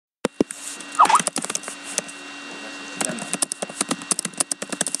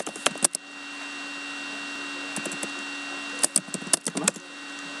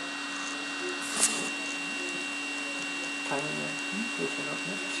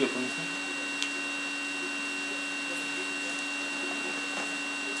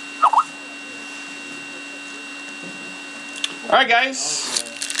Alright guys,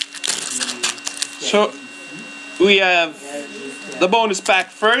 so we have the bonus pack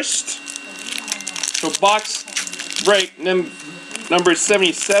first. So box break number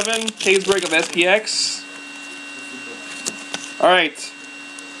 77, case break of SPX. Alright,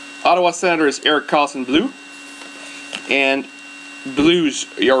 Ottawa Senators Eric Carlson blue, and Blues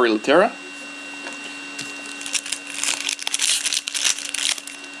Yori Laterra.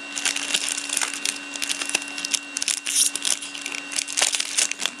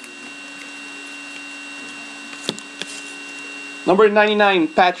 Number 99,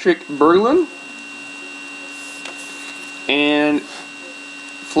 Patrick Berglund. And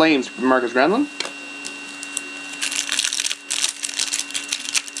Flames, Marcus Granlund.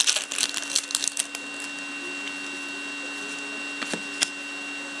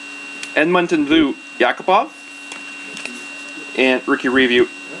 Edmonton Blue, Yakupov. And rookie review,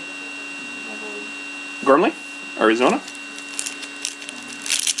 Gormley, Arizona.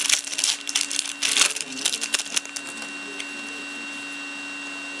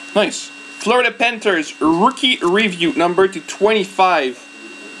 Nice. Florida Panthers rookie review number to 25,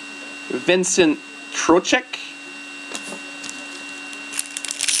 Vincent Trocheck.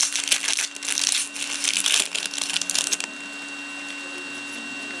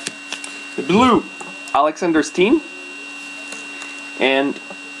 The blue, Alexander Steen, and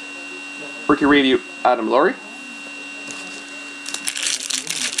rookie review Adam Laurie.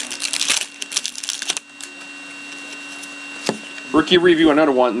 Rookie review,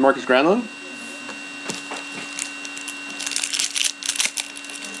 another one, Marcus Granlund.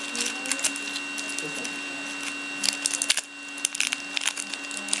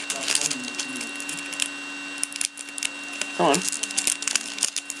 Come on.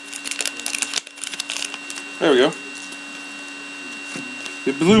 There we go.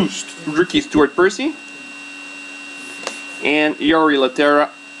 The Blues rookie Stuart Percy. And Yori Laterra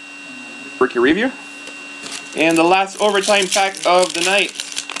rookie review. And the last overtime pack of the night.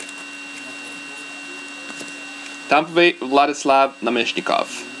 Tampa Bay, Vladislav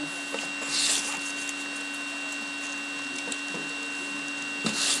Namestnikov.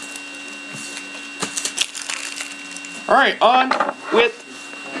 Alright, on with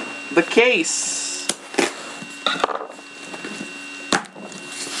the case.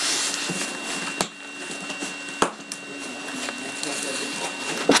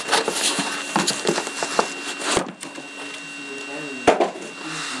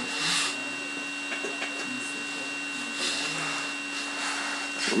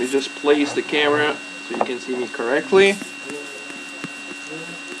 Let me just place the camera so you can see me correctly.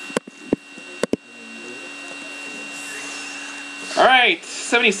 Alright,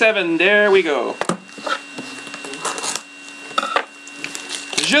 77, there we go.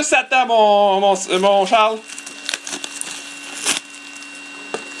 Juste à temps, mon Charles.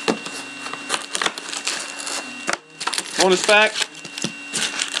 Bonus pack.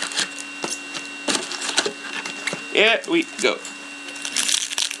 Here we go.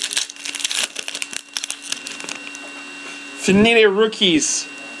 Fini les rookies.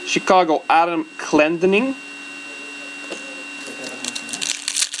 Chicago, Adam Clendening.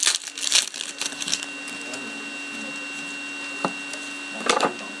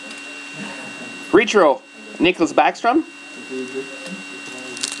 Retro, Nicholas Backstrom.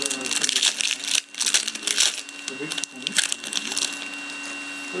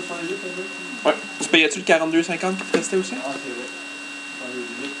 Ouais. Tu payais-tu le 42,50 qui restait aussi?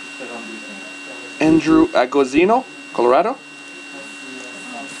 Andrew Agosino, Colorado.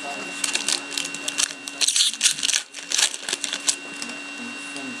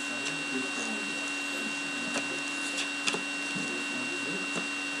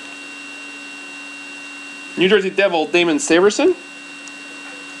 New Jersey Devil, Damon Severson.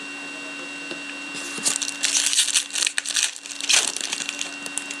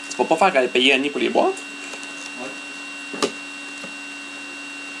 Tu vas pas faire payer Annie pour les boîtes? Ouais.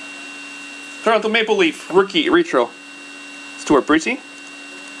 Toronto Maple Leaf, rookie retro, Stuart Percy.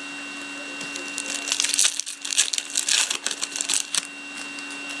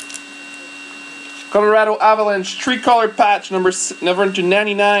 Colorado Avalanche, three-color patch, number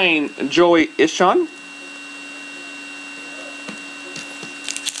 99, Joey Ishon.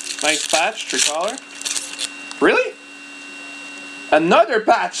 Nice patch, three-color. Really? Another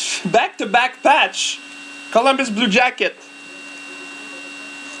patch! Back-to-back patch! Columbus Blue Jacket.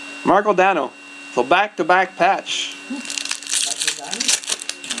 Marco Dano. So back-to-back patch.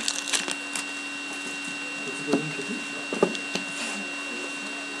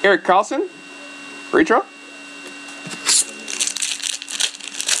 Eric Carlson, retro.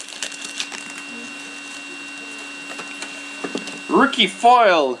 Rookie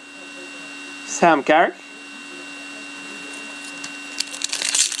foil, Sam Carrick.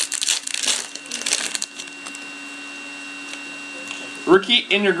 Rookie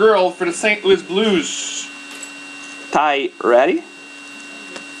inaugural for the St. Louis Blues, Ty Ratty.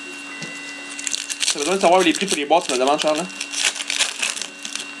 T'as besoin de savoir les prix pour les boîtes, tu me demandes, Charles?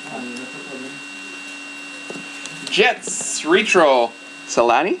 Jets, retro,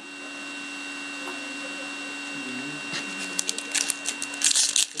 Solani.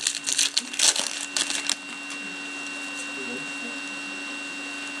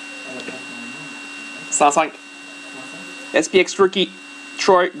 $105. SPX rookie,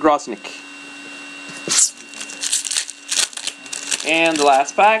 Troy Grosnick. And the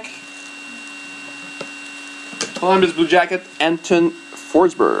last pack, Columbus Blue Jacket, Anton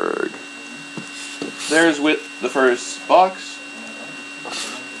Forsberg. There's with the first box.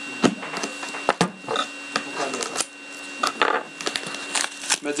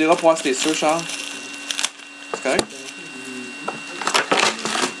 Tu me diras pour voir si t'es sûr, Charles. C'est correct?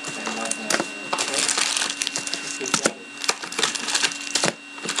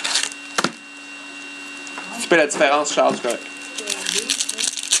 Tu fais la différence, Charles, c'est correct.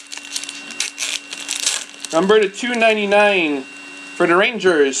 Number to 299 for the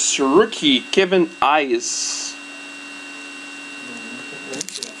Rangers, rookie Kevin Eyes.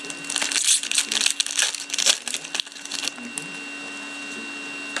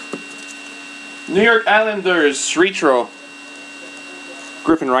 New York Islanders, retro,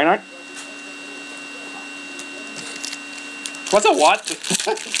 Griffin Reinhardt. What's a what?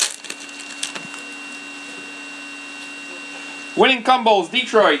 Winning combos,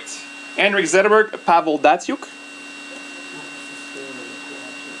 Detroit, Henrik Zetterberg, Pavel Datsyuk.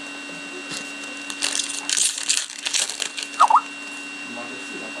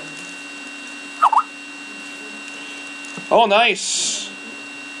 Oh, nice.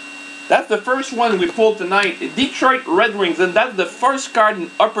 That's the first one we pulled tonight. Detroit Red Wings, and that's the first card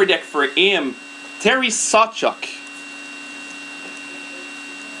in Upper Deck for him. Terry Sawchuk.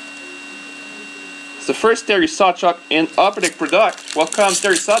 It's the first Terry Sawchuk in Upper Deck product. Welcome,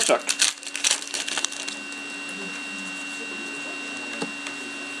 Terry Sawchuk.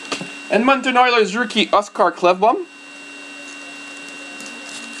 Edmonton Oilers rookie Oscar Klefbom.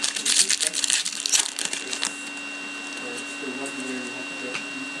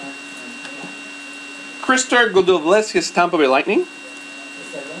 Krister Godovleskis, Tampa Bay Lightning.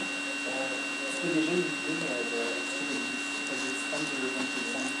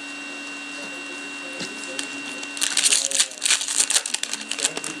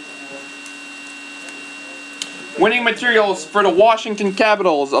 Winning materials for the Washington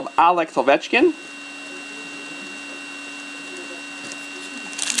Capitals of Alex Ovechkin.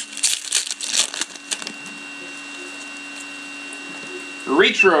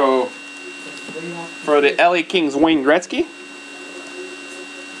 Retro for the LA Kings, Wayne Gretzky.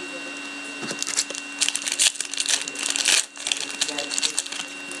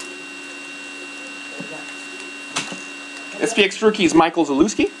 SPX rookies, Michael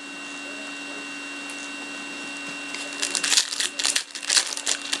Zalewski.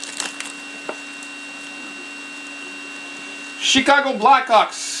 Chicago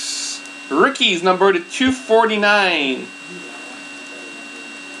Blackhawks rookies, number 249.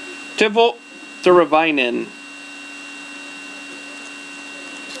 Teuvo Teravainen.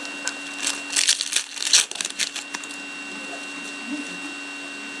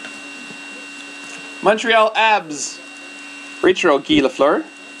 Montreal Abs retro, Guy Lafleur.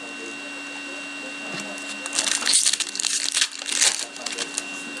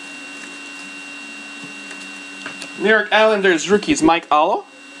 New York Islanders rookies, Mike Almo.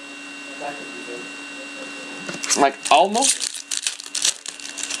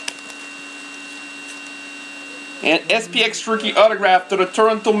 And SPX rookie autograph to the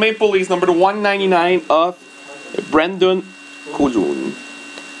Toronto Maple Leafs, number 199 of Brendan Couillon.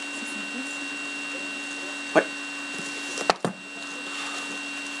 What?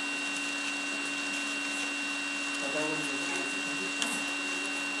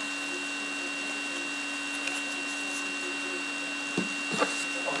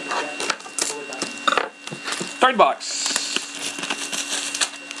 Third box.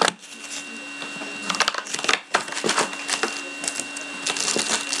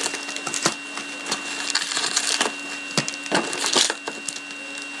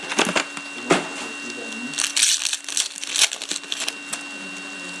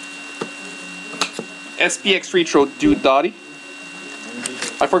 SPX retro, Dude Dottie.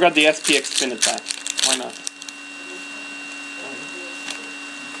 I forgot the SPX spin attack. Why not?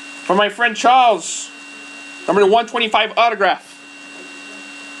 For my friend Charles, number 125 autograph.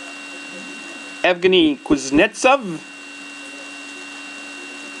 Evgeny Kuznetsov.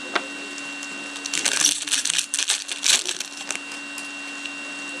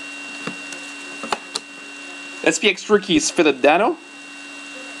 SPX rookies Philadano.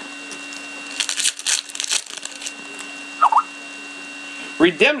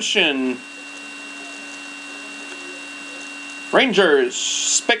 Redemption. Rangers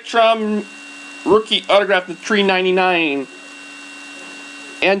Spectrum rookie autograph to 399.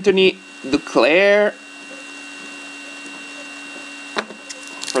 Anthony Duclair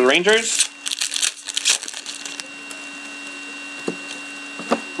for the Rangers.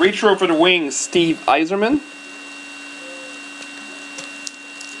 Retro for the Wings, Steve Yzerman.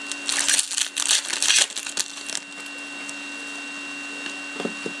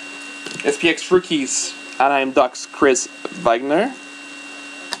 SPX rookies, Anaheim Ducks, Chris Wagner.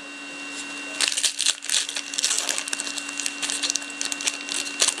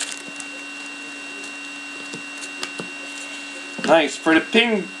 Nice. For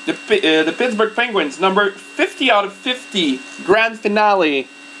the Pittsburgh Penguins, number 50 out of 50, grand finale,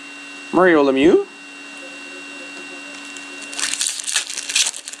 Mario Lemieux.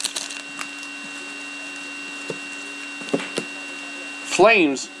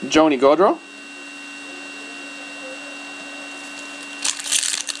 Flames, Johnny Gaudreau.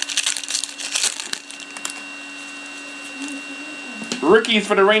 Rookies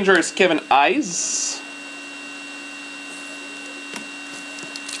for the Rangers, Kevin Eyes.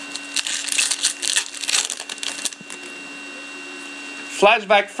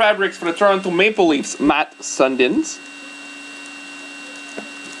 Flashback fabrics for the Toronto Maple Leafs, Matt Sundins.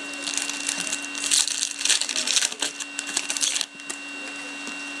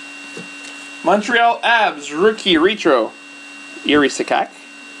 Montreal Abs rookie retro, Iri Sikak.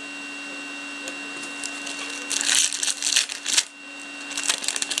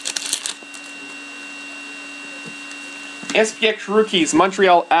 SPX rookies,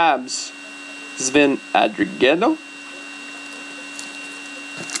 Montreal Abs, Sven Adrigeno.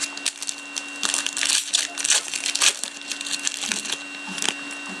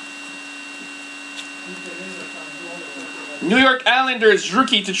 New York Islanders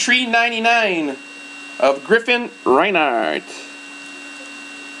rookie to 399 of Griffin Reinhardt.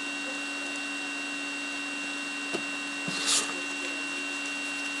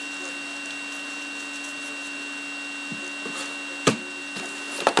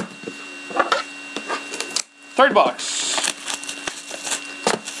 Third box.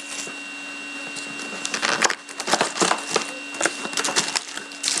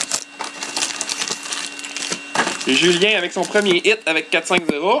 Julien avec son premier hit avec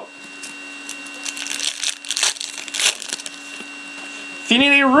 4-5-0. Fini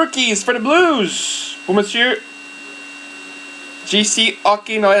les rookies for the Blues. Pour monsieur JC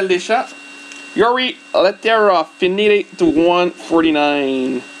Hockey Noël Deschamps. Yuri Leterov, finite to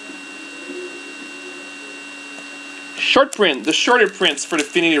 149. Short print, the shorter prints for the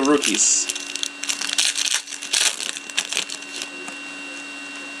Finity rookies.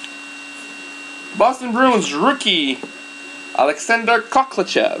 Boston Bruins rookie, Alexander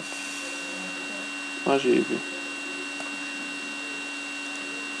Koklachev. Ah, j'ai vu.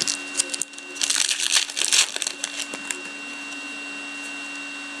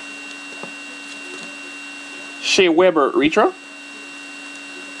 Shea Weber retro.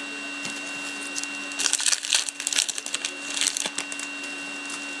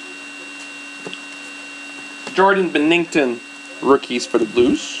 Jordan Binnington rookies for the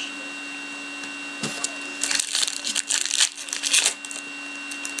Blues.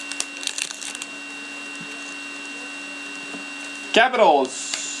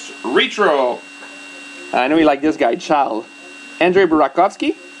 Capitals retro. I know you like this guy, Charles. Andrei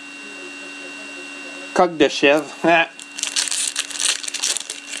Burakovsky. Kokdashev.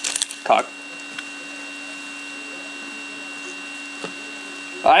 Cock.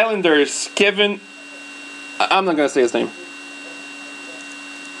 Islanders, Kevin. I'm not gonna say his name.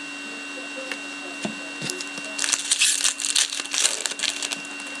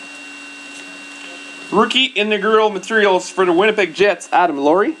 Rookie inaugural materials for the Winnipeg Jets, Adam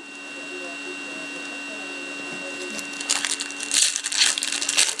Laurie.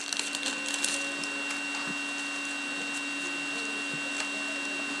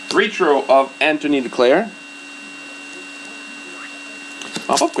 Retro of Anthony Duclair. Je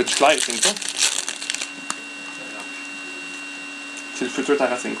comprends pas pourquoi Duclair signe pas. C'est le futur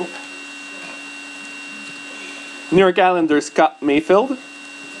Tarasenko. New York Islanders, Scott Mayfield.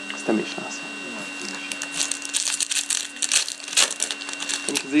 c'était méchant ça.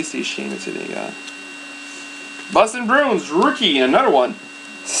 Comme tu dis, c'est chien, mais c'est des gars. Boston Bruins, rookie, another one.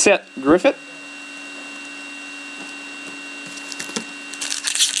 Seth Griffith.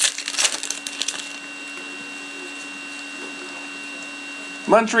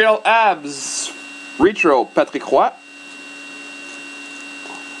 Montreal Habs, retro, Patrick Roy.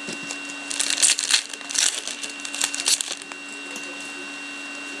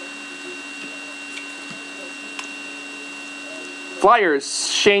 Flyers,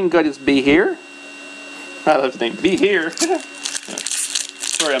 Shane got his be here. I love his name, be here.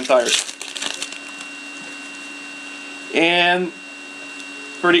 Sorry, I'm tired. And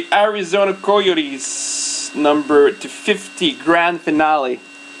for the Arizona Coyotes, number 50 grand finale,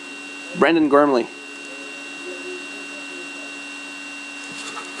 Brendan Gormley.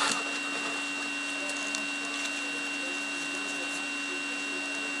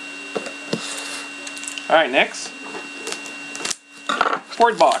 All right, next.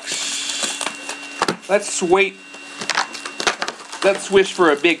 Fourth box. Let's wait. Let's wish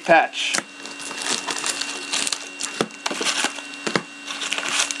for a big patch.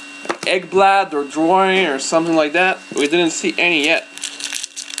 Eggblad or drawing or something like that. We didn't see any yet.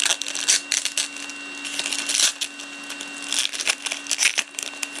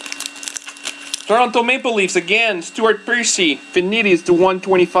 Toronto Maple Leafs again. Stuart Percy. Finities to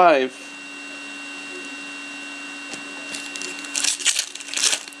 125.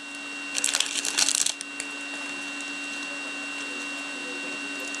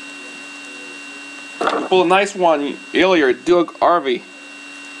 Pull a nice one earlier. Doug Harvey.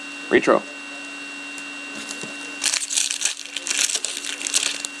 Retro.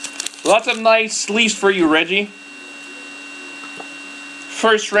 Lots of nice sleeves for you, Reggie.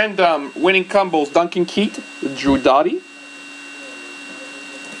 First random winning combos, Duncan Keith, Drew Doughty.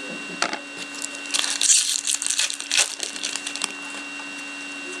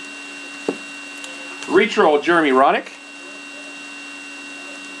 Retro, Jeremy Roenick.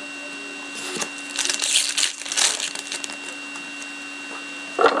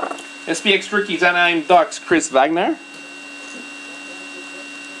 SPX Rookies, Anaheim Ducks, Chris Wagner.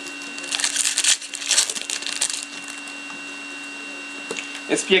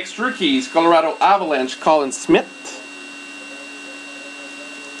 SPX Rookies, Colorado Avalanche, Colin Smith.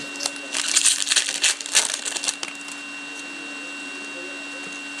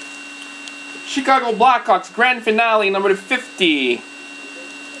 Chicago Blackhawks, grand finale, number 50,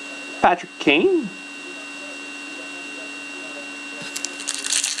 Patrick Kane.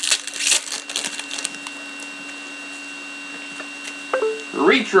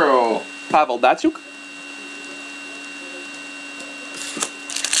 Retro, Pavel Datsyuk.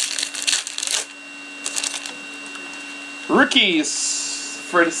 Rookies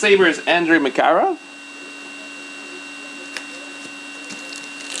for the Sabres, Andrei Makarov.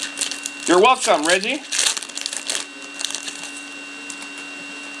 You're welcome, Reggie.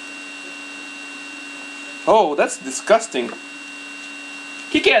 Oh, that's disgusting.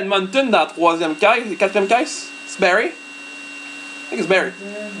 Qui est Edmonton dans la troisième caisse, quatrième caisse? C'est Barry? I think it's Barry.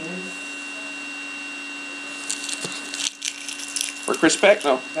 Or Chris Peck?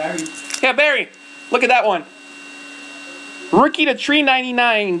 No. Barry. Yeah, Barry. Look at that one. Rookie to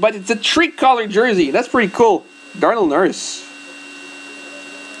 $3.99, but it's a tree-color jersey. That's pretty cool. Darnell Nurse.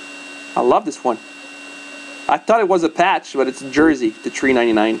 I love this one. I thought it was a patch, but it's a jersey to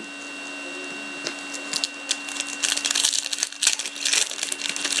 $3.99.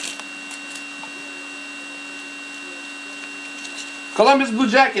 Columbus Blue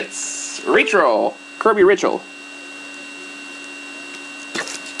Jackets, retro, Kirby Richel.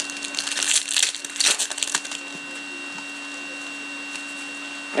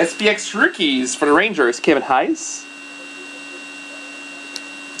 SPX Rookies for the Rangers, Kevin Hayes.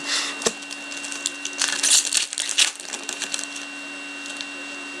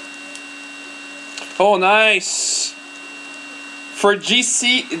 Oh, nice. For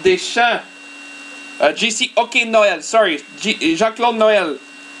GC Deschamps. GC, okay, Noel, sorry, Jean-Claude Noel.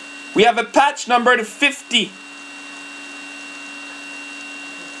 We have a patch number 50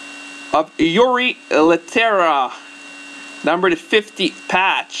 of Yuri Lehtera. Number 50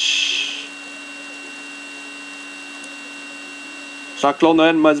 patch. Jean-Claude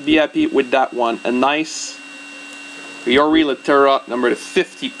Noel must be happy with that one. A nice Yuri Lehtera number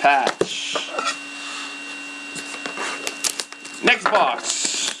 50 patch. Next box.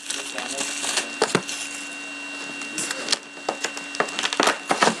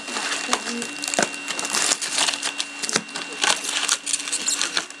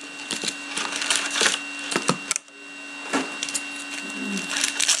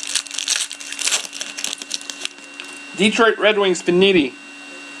 Detroit Red Wings Piniti.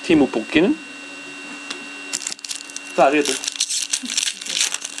 Teemu Pulkkinen. Arrête.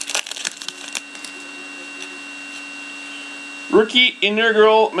 Rookie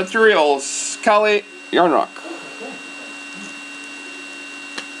inaugural materials. Kalle Jarnrock.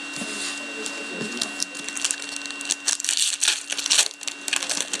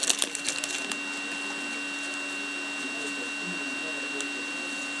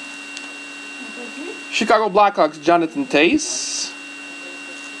 Chicago Blackhawks, Jonathan Toews.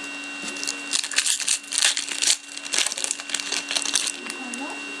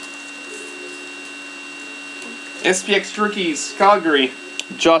 SPX Rookies, Calgary,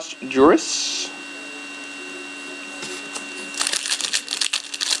 Josh Juris.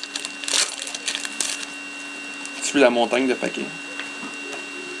 C'est la montagne de paquet.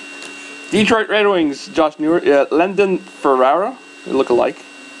 Detroit Red Wings, Josh Newer, Landon Ferrara, they look alike.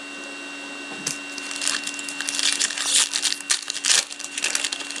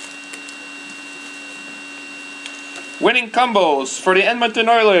 Winning combos for the Edmonton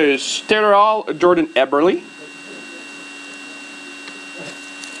Oilers, Taylor Hall, Jordan Eberle.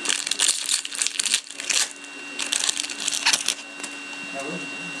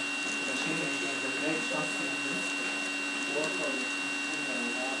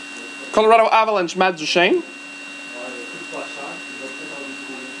 Colorado Avalanche, Matt Duchene.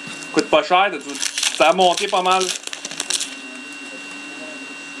 Coûte pas cher, ça a monté pas mal.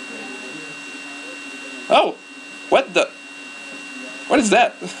 Oh! What the? What is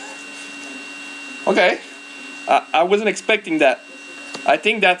that? Okay. I wasn't expecting that. I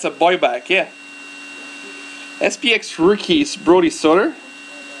think that's a buyback, yeah. SPX Rookies, Brody Sutter.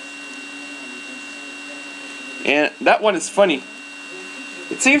 And that one is funny.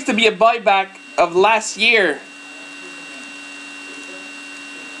 It seems to be a buyback of last year.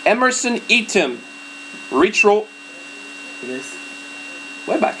 Emerson Etem. Retro. It is.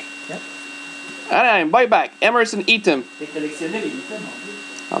 Buyback. Yep. Anaheim, buyback. Emerson Etem. T'es collectionné les items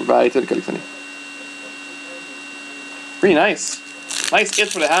en plus. Alright, le collectionner. Pretty nice. Nice hit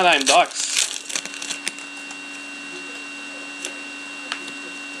for the Anaheim Ducks.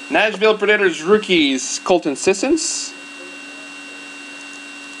 Nashville Predators rookies, Colton Sissons.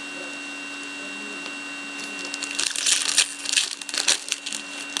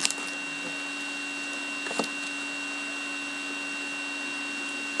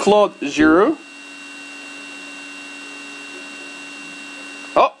 Claude Giroux.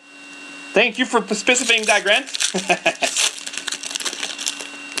 Oh, thank you for specifying that, Grant.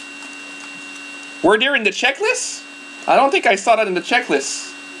 Were there in the checklist? I don't think I saw that in the checklist.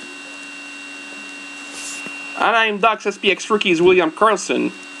 Anaheim Ducks SPX rookies William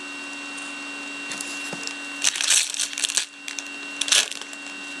Karlsson.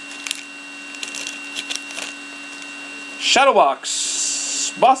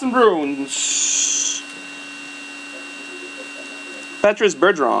 Shadowbox Boston Bruins. Patrice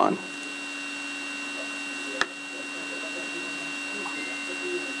Bergeron.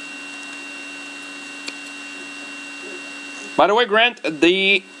 By the way, Grant,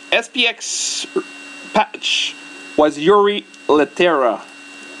 the SPX patch was Yuri Lehtera.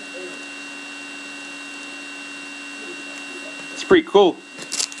 It's pretty cool.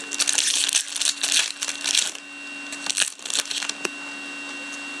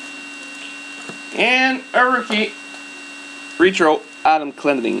 And a rookie retro Adam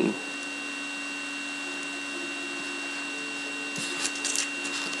Clendening.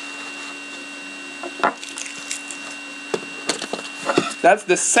 That's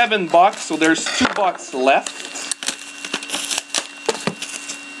the 7 box, so there's 2 boxes left.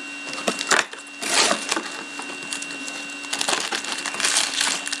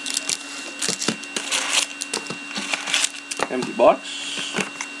 Empty box.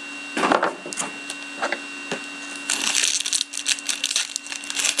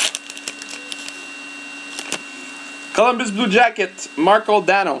 Columbus Blue Jacket, Marco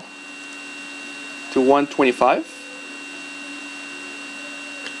Dano to 125.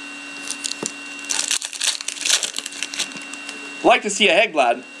 Like to see a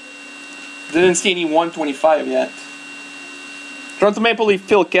Hegblad. Didn't see any 125 yet. Toronto Maple Leaf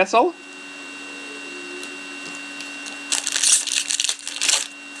Phil Kessel.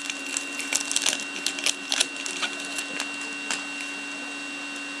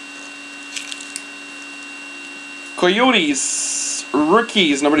 Coyotes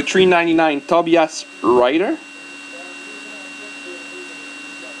rookies number 399 Tobias Ryder.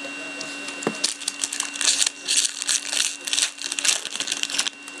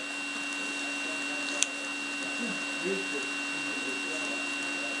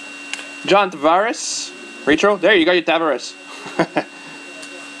 John Tavares, Retro? There, you got your Tavares.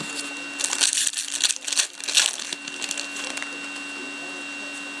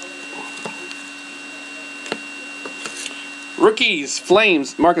 Rookies,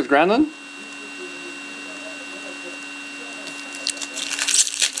 Flames, Marcus Granlund.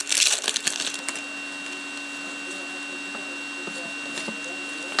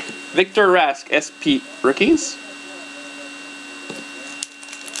 Victor Rask, SP Rookies.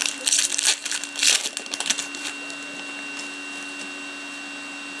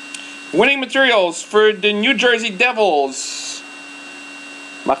 Winning materials for the New Jersey Devils.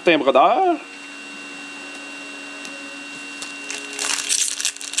 Martin Brodeur.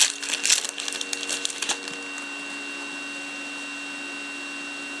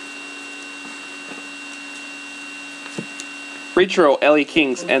 Retro, LA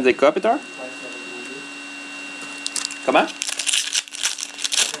Kings, and the Kopitar. Comment?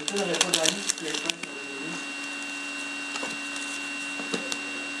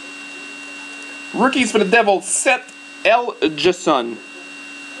 Rookies for the Devils, Seth L. Jason.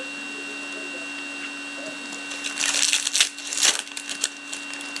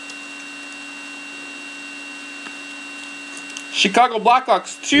 Chicago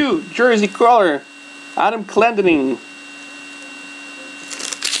Blackhawks, 2, jersey color, Adam Clendening.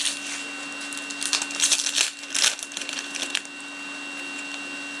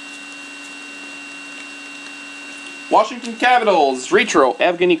 Washington Capitals, retro,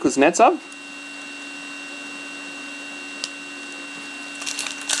 Evgeny Kuznetsov.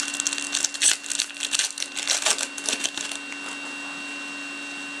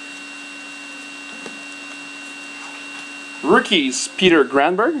 Rookies, Peter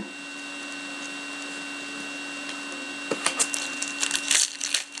Granberg.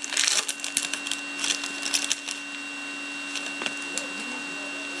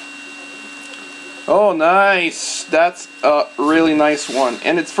 Oh, nice. That's a really nice one.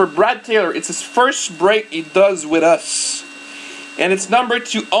 And it's for Brad Taylor. It's his first break he does with us. And it's numbered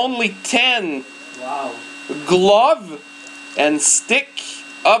to only 10. Wow. Glove and stick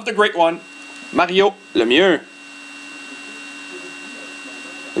of the great one, Mario Lemieux.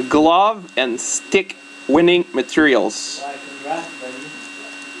 Glove and stick winning materials. Wow, congrats,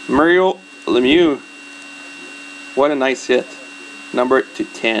 buddy. Mario Lemieux. What a nice hit. Number to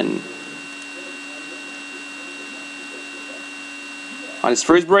 10. On his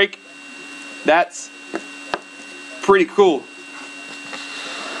first break, that's pretty cool.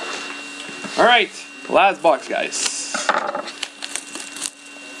 All right, last box, guys.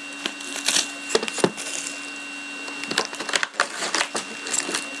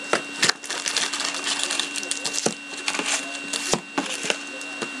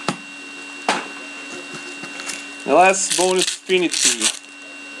 The last bonus Infinity.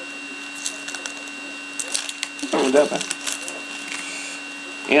 What's wrong with that, man?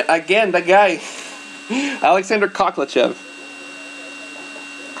 And again, that guy, Alexander Koklachev.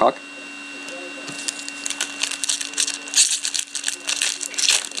 Cock.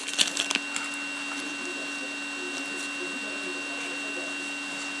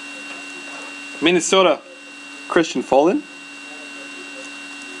 Minnesota, Christian Folin.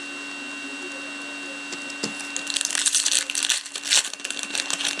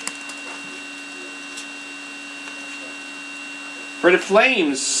 For the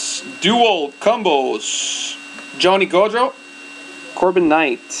Flames, dual combos, Johnny Gaudreau, Corbin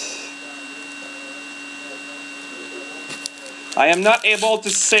Knight. I am not able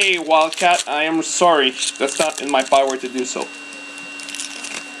to say Wildcat, I am sorry. That's not in my power to do so.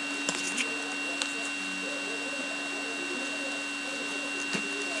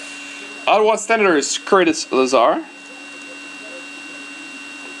 Ottawa Senators, Curtis Lazar.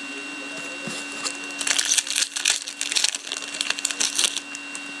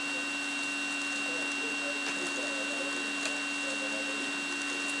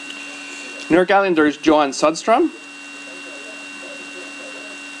 New York Islanders, Johan Sudstrom.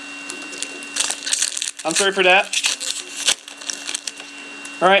 I'm sorry for that.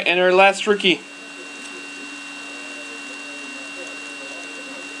 Alright, and our last rookie.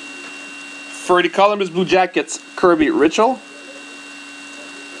 For the Columbus Blue Jackets, Kirby Ritchell.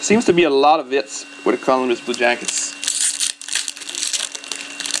 Seems to be a lot of hits with the Columbus Blue Jackets.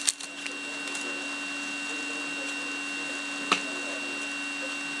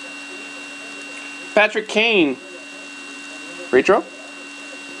 Patrick Kane, retro.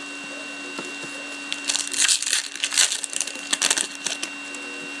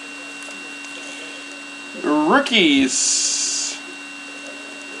 Rookies,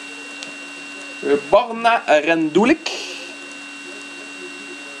 Borna Rendulic.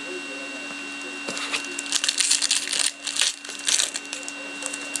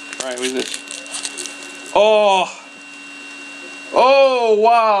 Alright, what is this? Oh! Oh,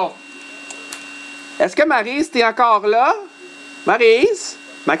 wow! Est-ce que Maryse, t'es encore là? Maryse?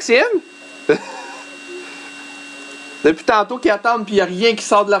 Maxime? Depuis tantôt qu'ils attendent, puis il n'y a rien qui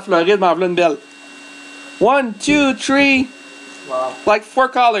sort de la Floride, m'en voilà une belle. 1, 2, 3. Wow. Like 4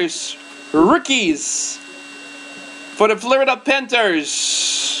 colors. Rookies. For the Florida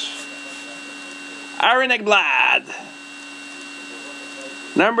Panthers. Aaron Ekblad.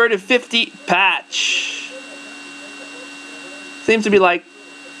 Number to 50 patch. Seems to be like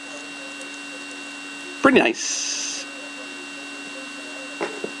pretty nice.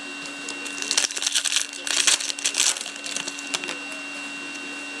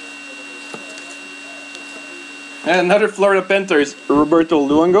 And another Florida Panthers, Roberto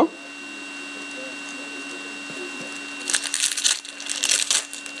Luongo.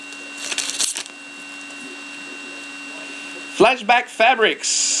 Flashback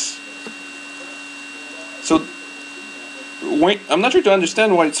Fabrics. So, wait, I'm not sure to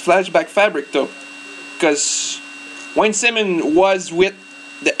understand why it's flashback fabric though, because Wayne Simmons was with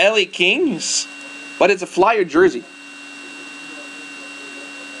the LA Kings, but it's a Flyer jersey.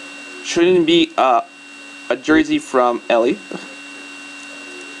 Shouldn't be a jersey from LA.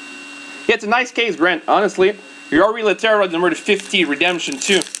 Yeah, it's a nice case, Grant. Honestly, your Relatera number 50 redemption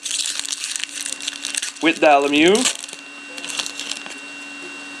too, with the Lemieux.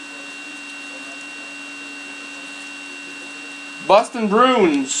 Boston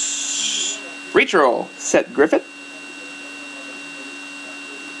Bruins retro Seth Griffith.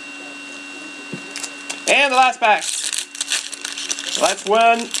 And the last pack. The last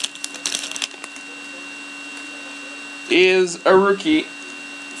one is a rookie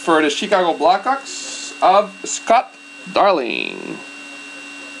for the Chicago Blackhawks of Scott Darling.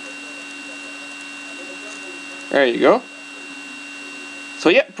 There you go. So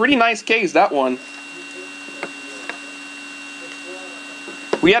yeah, pretty nice case, that one.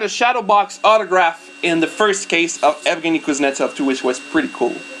 We had a shadow box autograph in the first case of Evgeny Kuznetsov too, which was pretty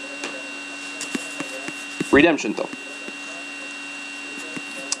cool. Redemption though.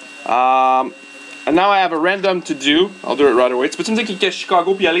 And now I have a random to do. I'll do it right away. Tu peux-tu me dire qui est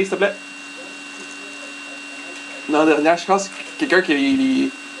Chicago puis aller, s'il te plaît? Non, dernière, je pense quelqu'un qui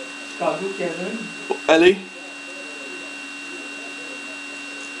est... Chicago, Kevin. Allez.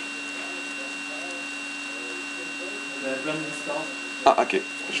 Ah, ok.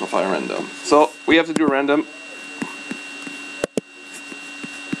 Je vais faire un random. So, we have to do a random.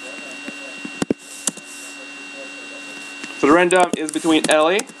 So the random is between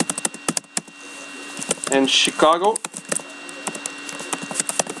LA and Chicago.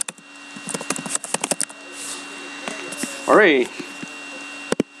 Alright.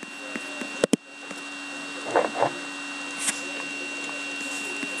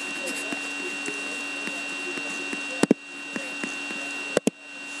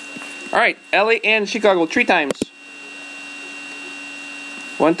 Alright, LA and Chicago 3 times.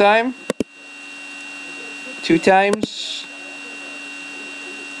 1 time. 2 times.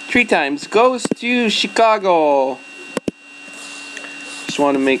 3 times. Goes to Chicago. Just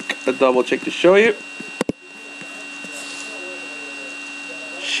want to make a double check to show you.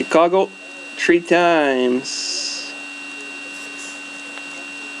 Chicago 3 times.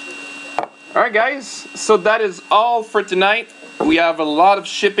 Alright guys, so that is all for tonight. We have a lot of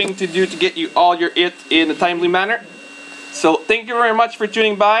shipping to do to get you all your it in a timely manner. So thank you very much for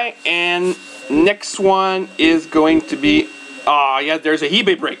tuning by, and next one is going to be, yeah, there's a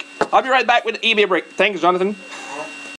eBay break. I'll be right back with the eBay break. Thanks, Jonathan.